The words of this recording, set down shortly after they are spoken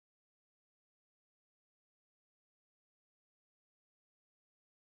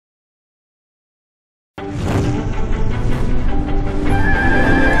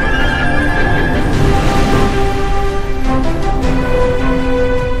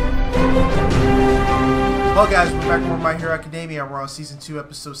Hello guys, we're back with My Hero Academia. We're on Season 2,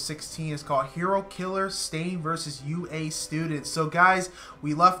 Episode 16. It's called Hero Killer Stain vs. UA Students. So guys,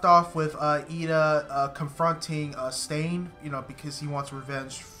 we left off with Ida confronting Stain, because he wants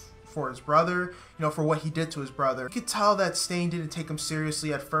revenge for his brother, for what he did to his brother. You could tell that Stain didn't take him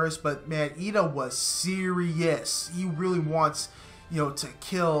seriously at first, but man, Ida was serious. He really wants to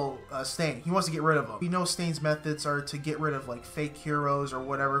kill Stain. He wants to get rid of him. We know Stain's methods are to get rid of like fake heroes or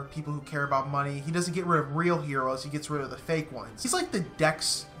whatever, people who care about money. He doesn't get rid of real heroes, he gets rid of the fake ones. He's like the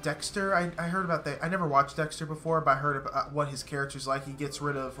Dexter. I heard about that. I never watched Dexter before, but I heard about what his character's like. He gets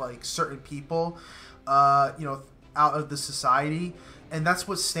rid of like certain people, out of the society. And that's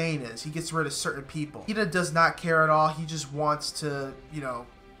what Stain is. He gets rid of certain people. Ida does not care at all. He just wants to,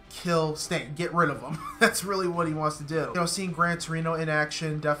 kill Stain, get rid of him. That's really what he wants to do. Seeing Gran Torino in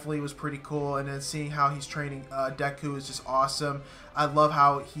action definitely was pretty cool, and then seeing how he's training Deku is just awesome. I love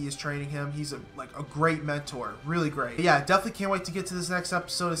how he is training him. He's a great mentor, really great. But yeah, definitely can't wait to get to this next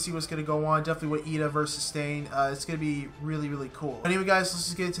episode to see what's gonna go on. Definitely with Ida versus Stain. It's gonna be really, really cool. Anyway, guys, let's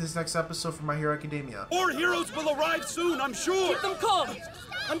just get into this next episode from My Hero Academia. More heroes will arrive soon, I'm sure. Keep them calm.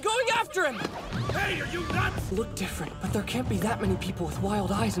 I'm going after him! Hey, are you nuts? Look different, but there can't be that many people with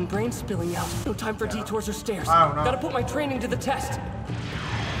wild eyes and brains spilling out. No time for detours or stairs. I don't know. Gotta put my training to the test.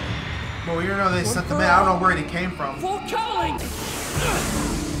 Well, we don't know they sent them in. I don't know where they came from. Full cowling!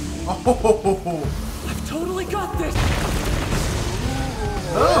 Oh! I've totally got this!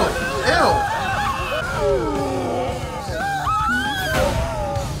 Oh!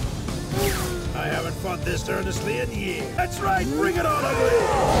 I haven't fought this earnestly in years. That's right, bring it on, ugly!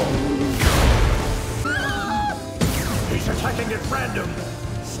 He's attacking at random.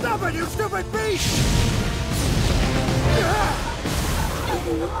 Stop it, you stupid beast!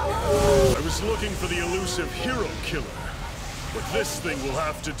 I was looking for the elusive hero killer. What this thing will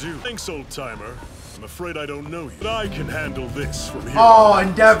have to do. Thanks, old timer. I'm afraid I don't know you, but I can handle this from here. Oh,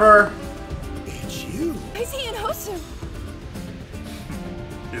 Endeavor! It's you. I see in Hosu.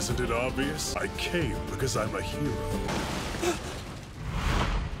 Isn't it obvious? I came because I'm a hero.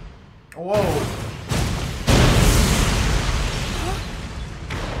 Whoa.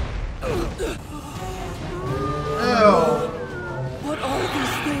 Ew. What are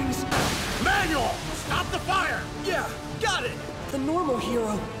these things? Manual! Stop the fire! Yeah, got it! The normal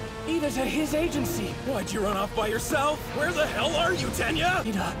hero. Ida's at his agency. Why'd you run off by yourself? Where the hell are you, Tenya?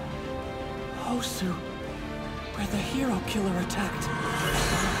 Ida. Hosu. Where the hero killer attacked.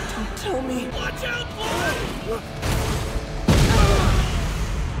 Don't tell me. Watch out, boy!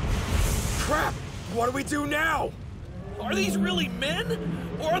 Crap! What do we do now? Are these really men?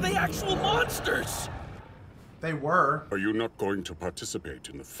 Or are they actual monsters? They were. Are you not going to participate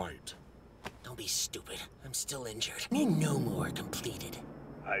in the fight? Don't be stupid. I'm still injured. And no more completed.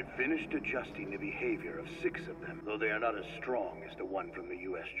 I've finished adjusting the behavior of 6 of them, though they are not as strong as the one from the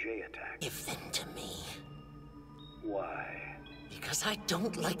USJ attack. Give them to me. Why? Because I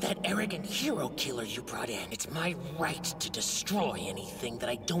don't like that arrogant hero killer you brought in. It's my right to destroy anything that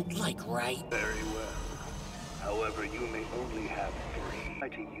I don't like, right? Very well. However, you may only have 3. Try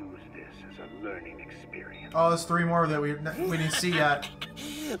to use this as a learning experience. Oh, there's 3 more that we didn't see yet.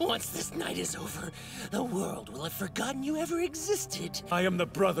 Once this night is over, the world will have forgotten you ever existed. I am the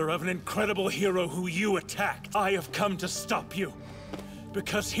brother of an incredible hero who you attacked. I have come to stop you.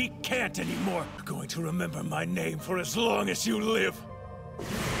 Because he can't anymore. You're going to remember my name for as long as you live.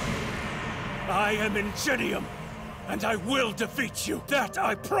 I am Ingenium, and I will defeat you. That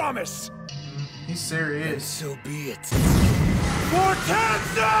I promise. He's serious. So be it. For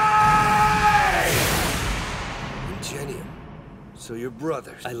Tensei! Ingenium. So your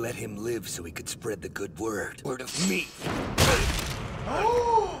brother. I let him live so he could spread the good word. Word of me.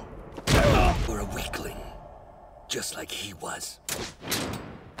 Or a weakling. Just like he was.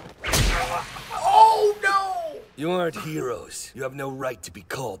 Oh no! You aren't heroes. You have no right to be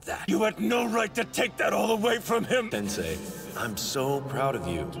called that. You had no right to take that all away from him! Sensei, I'm so proud of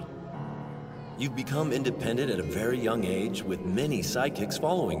you. You've become independent at a very young age with many sidekicks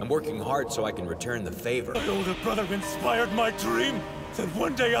following. I'm working hard so I can return the favor. My older brother inspired my dream that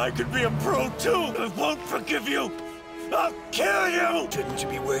one day I could be a pro too! I won't forgive you! I'll kill you! Shouldn't you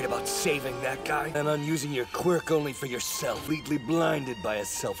be worried about saving that guy? And on using your quirk only for yourself, completely blinded by a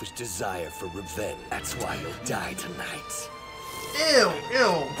selfish desire for revenge. That's why you'll die tonight. Ew,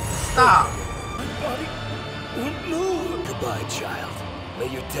 ew. Stop. My body won't move! Goodbye, child. May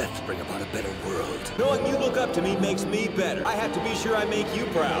your death bring about a better world. Knowing you look up to me makes me better. I have to be sure I make you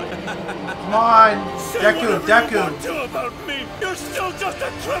proud. Come on. Say Deku, whatever you want Deku. to about me! You're still just a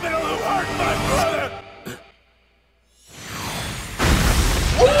criminal who hurt my brother!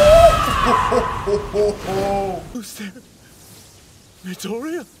 Woo! Who's there?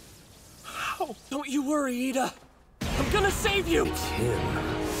 Midoriya? How? Don't you worry, Ida. I'm gonna save you! It's him.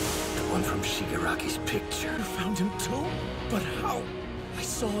 The one from Shigaraki's picture. You found him too? But how? I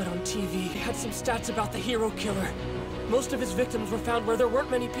saw it on TV. It had some stats about the hero killer. Most of his victims were found where there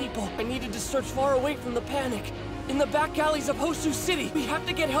weren't many people. I needed to search far away from the panic. In the back alleys of Hosu City. We have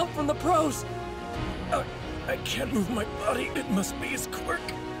to get help from the pros. I can't move my body. It must be his quirk.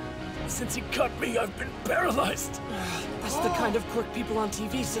 Since he cut me, I've been paralyzed. That's the kind of quirk people on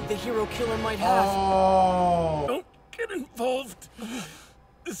TV said the hero killer might have. Oh. Don't get involved.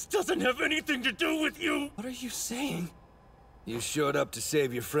 This doesn't have anything to do with you. What are you saying? You showed up to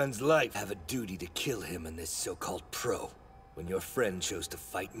save your friend's life. Have a duty to kill him and this so-called pro. When your friend chose to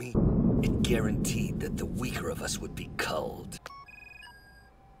fight me, it guaranteed that the weaker of us would be culled.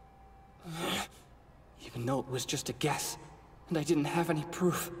 Even though it was just a guess, and I didn't have any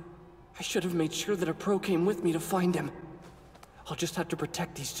proof, I should have made sure that a pro came with me to find him. I'll just have to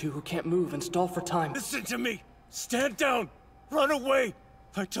protect these two who can't move and stall for time. Listen to me. Stand down. Run away.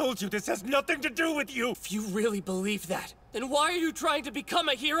 I told you this has nothing to do with you. If you really believe that, then why are you trying to become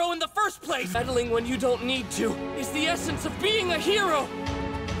a hero in the first place? Meddling when you don't need to is the essence of being a hero.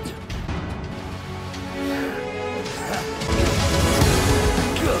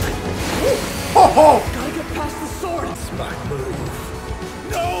 Gotta get past the sword. Smart move.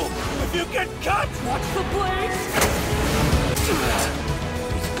 No! If you get cut! Watch the blades!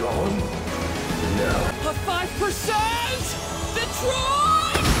 He's gone? No. A 5%!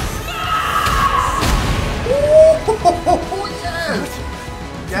 Detroit! Oh, yes!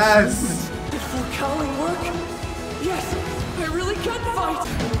 Yes! Did full cowling work? Yes, I really can fight!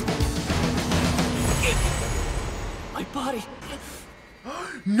 My body.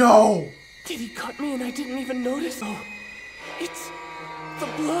 No! Did he cut me and I didn't even notice? Oh, it's the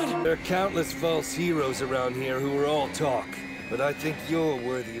blood. There are countless false heroes around here who are all talk. But I think you're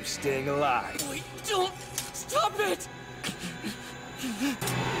worthy of staying alive. Wait, don't stop it!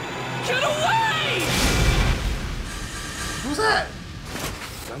 Get away! Who's that?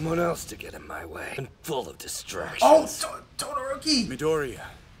 Someone else to get in my way. And full of distractions. Oh, Todoroki! Midoriya,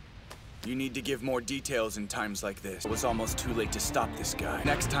 you need to give more details in times like this. It was almost too late to stop this guy.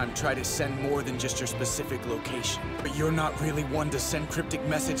 Next time, try to send more than just your specific location. But you're not really one to send cryptic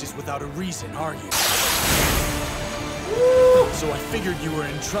messages without a reason, are you? So I figured you were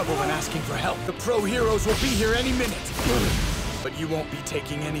in trouble when asking for help. The pro heroes will be here any minute. But you won't be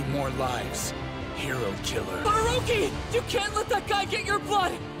taking any more lives. Hero killer. Todoroki! You can't let that guy get your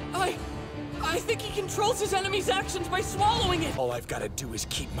blood! I think he controls his enemy's actions by swallowing it! All I've got to do is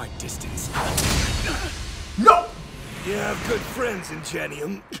keep my distance. No! You have good friends in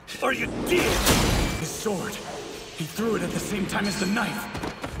Genium, or you did! His sword. He threw it at the same time as the knife.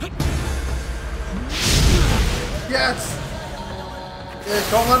 Yes! Yeah,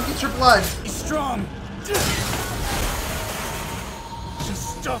 don't let him get your blood. He's strong.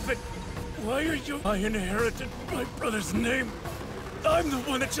 Just stop it. Why are you? I inherited my brother's name. I'm the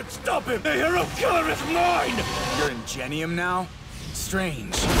one that should stop him. The hero killer is mine! You're in Genium now?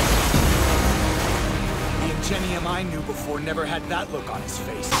 Strange. The Ingenium I knew before never had that look on his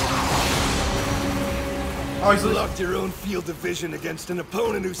face. Oh, he's Locked your own field of vision against an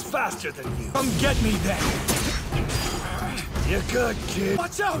opponent who's faster than you. Come get me then! You're good, kid.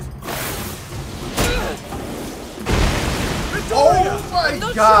 Watch out! Oh my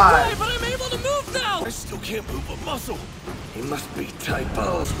Not god! sure why, but I'm able to move now! I still can't move a muscle. He must be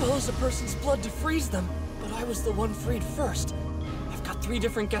typo. Swallows a person's blood to freeze them, but I was the one freed first. I've got 3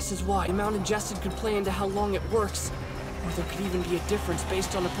 different guesses why. The amount ingested could play into how long it works, or there could even be a difference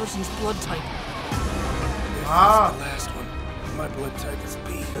based on a person's blood type. Ah. The last one. My blood type is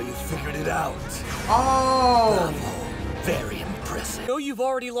B. So you figured it out. Oh! Bravo. Very impressive. I know you've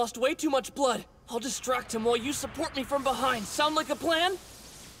already lost way too much blood. I'll distract him while you support me from behind. Sound like a plan?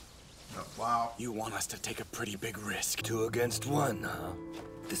 Oh, wow. You want us to take a pretty big risk. 2 against 1, huh?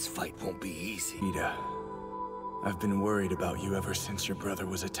 This fight won't be easy. Ida, I've been worried about you ever since your brother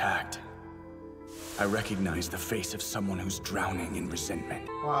was attacked. I recognize the face of someone who's drowning in resentment.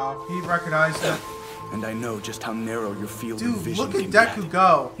 Wow, he recognized it. And I know just how narrow your field of Dude, vision look at can Deku get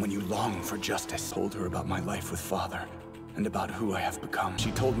go. when you long for justice. Told her about my life with Father, and about who I have become.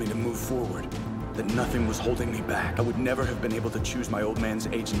 She told me to move forward, that nothing was holding me back. I would never have been able to choose my old man's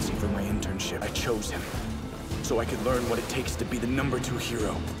agency for my internship. I chose him, so I could learn what it takes to be the #2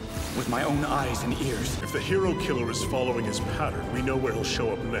 hero, with my own eyes and ears. If the hero killer is following his pattern, we know where he'll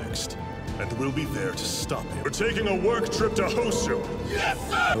show up next. And we'll be there to stop him. We're taking a work trip to Hosu.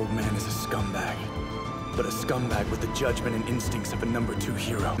 Old man is a scumbag. but a scumbag with the judgment and instincts of a #2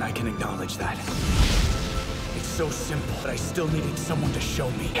 hero. And I can acknowledge that. It's so simple, but I still needed someone to show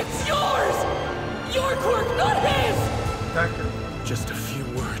me. It's yours! Your quirk, not his! Deku. Just a few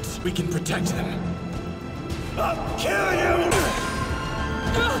words. We can protect them. I'll kill you!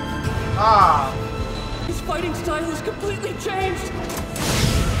 Ah! His fighting style has completely changed!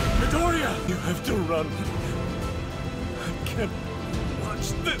 Midoriya! You have to run. I can't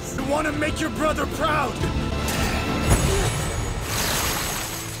watch this. You want to make your brother proud?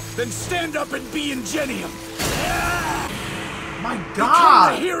 Then stand up and be Ingenium. My Become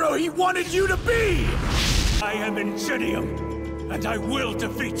God! the hero he wanted you to be! I am Ingenium, and I will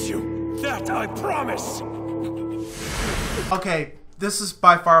defeat you. That I promise. Okay, this is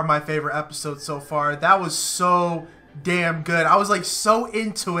by far my favorite episode so far. That was so damn good. I was like so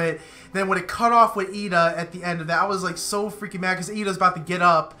into it. Then when it cut off with Ida at the end of that, I was like so freaking mad because Ida's about to get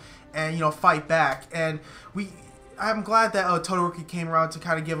up and, you know, fight back. And I'm glad that Todoroki came around to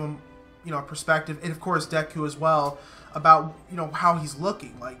kind of give him, you know, perspective, and of course Deku as well, about, you know, how he's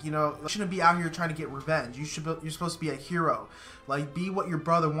looking. Like, you know, you shouldn't be out here trying to get revenge. You're supposed to be a hero. Like, be what your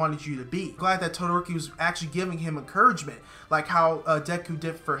brother wanted you to be. Glad that Todoroki was actually giving him encouragement, like how Deku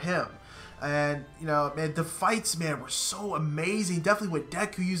did for him. And, you know, man, the fights, man, were so amazing. Definitely with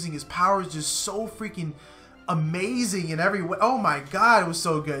Deku using his powers, just so freaking amazing in every way. Oh my God, it was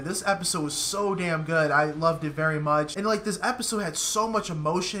so good. This episode was so damn good. I loved it very much. And like, this episode had so much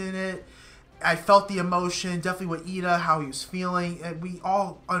emotion in it. I felt the emotion, definitely with Ida, how he was feeling, and we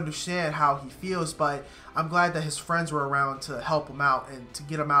all understand how he feels, but I'm glad that his friends were around to help him out and to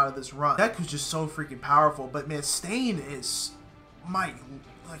get him out of this run. Deku's just so freaking powerful, but man, Stain is,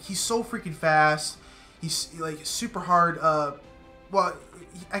 he's so freaking fast. He's like super hard, well,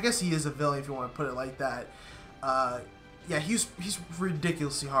 I guess he is a villain if you want to put it like that. Yeah, he's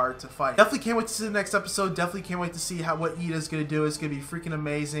ridiculously hard to fight. Definitely can't wait to see the next episode. Definitely can't wait to see what Ida's going to do. It's going to be freaking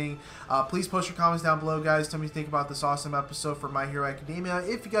amazing. Please post your comments down below, guys. Tell me what you think about this awesome episode for My Hero Academia.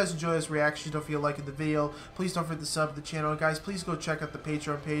 If you guys enjoy this reaction, don't forget to like the video. Please don't forget to sub to the channel. And guys, please go check out the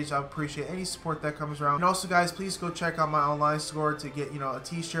Patreon page. I appreciate any support that comes around. And also, guys, please go check out my online store to get, you know, a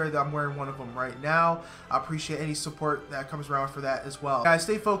t-shirt. I'm wearing one of them right now. I appreciate any support that comes around for that as well. Guys,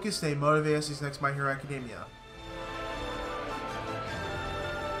 stay focused, stay motivated. See you next My Hero Academia.